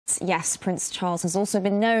Yes, Prince Charles has also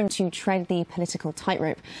been known to tread the political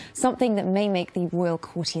tightrope, something that may make the royal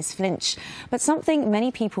courtiers flinch. But something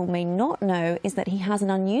many people may not know is that he has an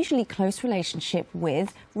unusually close relationship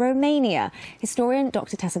with Romania. Historian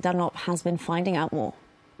Dr. Tessa Dunlop has been finding out more.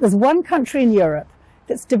 There's one country in Europe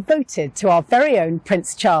that's devoted to our very own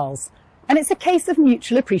Prince Charles, and it's a case of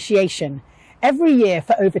mutual appreciation. Every year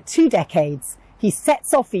for over 2 decades, he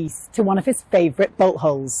sets off east to one of his favourite bolt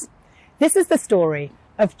holes. This is the story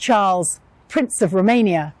of Charles, Prince of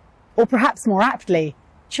Romania, or perhaps more aptly,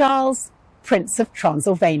 Charles, Prince of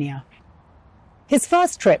Transylvania. His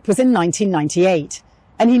first trip was in 1998,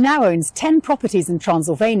 and he now owns 10 properties in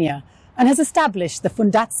Transylvania and has established the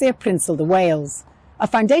Fundația Prințul de Wales, a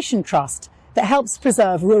foundation trust that helps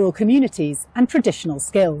preserve rural communities and traditional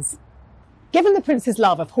skills. Given the Prince's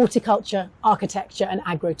love of horticulture, architecture and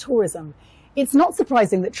agro-tourism, it's not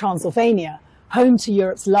surprising that Transylvania, home to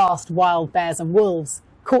Europe's last wild bears and wolves,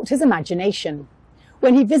 caught his imagination.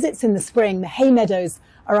 When he visits in the spring, the hay meadows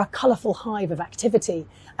are a colourful hive of activity,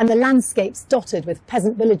 and the landscapes dotted with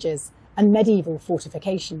peasant villages and medieval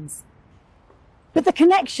fortifications. But the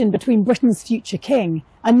connection between Britain's future king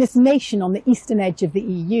and this nation on the eastern edge of the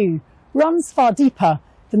EU runs far deeper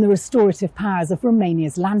than the restorative powers of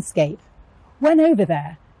Romania's landscape. When over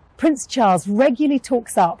there, Prince Charles regularly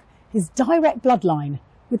talks up his direct bloodline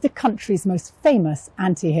with the country's most famous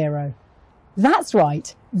anti-hero. That's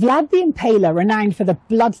right, Vlad the Impaler, renowned for the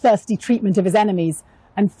bloodthirsty treatment of his enemies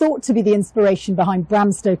and thought to be the inspiration behind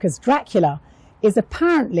Bram Stoker's Dracula, is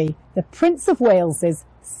apparently the Prince of Wales's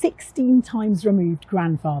 16 times removed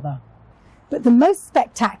grandfather. But the most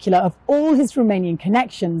spectacular of all his Romanian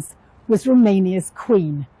connections was Romania's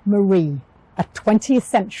Queen, Marie, a 20th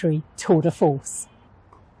century tour de force.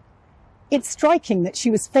 It's striking that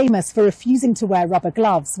she was famous for refusing to wear rubber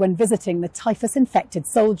gloves when visiting the typhus-infected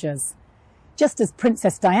soldiers, just as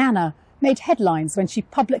Princess Diana made headlines when she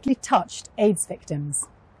publicly touched AIDS victims.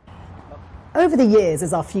 Over the years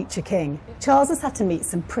as our future king, Charles has had to meet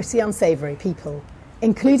some pretty unsavoury people,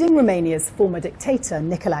 including Romania's former dictator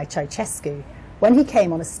Nicolae Ceausescu, when he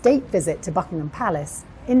came on a state visit to Buckingham Palace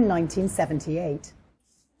in 1978.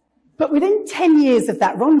 But within 10 years of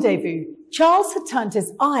that rendezvous, Charles had turned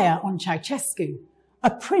his ire on Ceausescu,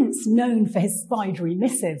 a prince known for his spidery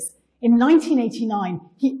missives. In 1989,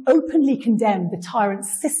 he openly condemned the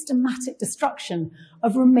tyrant's systematic destruction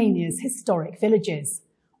of Romania's historic villages.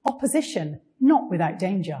 Opposition not without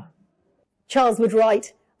danger. Charles would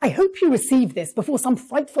write, "I hope you receive this before some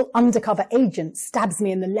frightful undercover agent stabs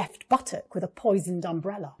me in the left buttock with a poisoned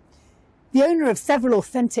umbrella." The owner of several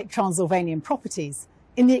authentic Transylvanian properties,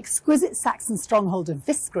 in the exquisite Saxon stronghold of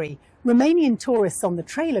Viscri, Romanian tourists on the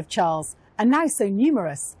trail of Charles are now so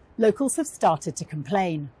numerous, locals have started to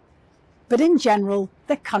complain. But in general,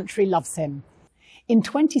 the country loves him. In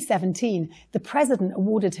 2017, the president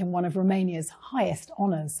awarded him one of Romania's highest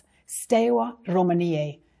honours, Steaua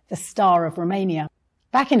României, the Star of Romania.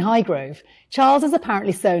 Back in Highgrove, Charles has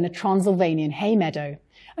apparently sown a Transylvanian hay meadow,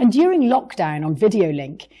 and during lockdown on video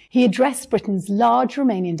link, he addressed Britain's large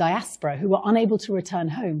Romanian diaspora who were unable to return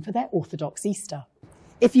home for their Orthodox Easter.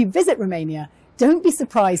 If you visit Romania, don't be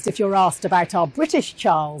surprised if you're asked about our British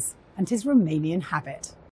Charles and his Romanian habit.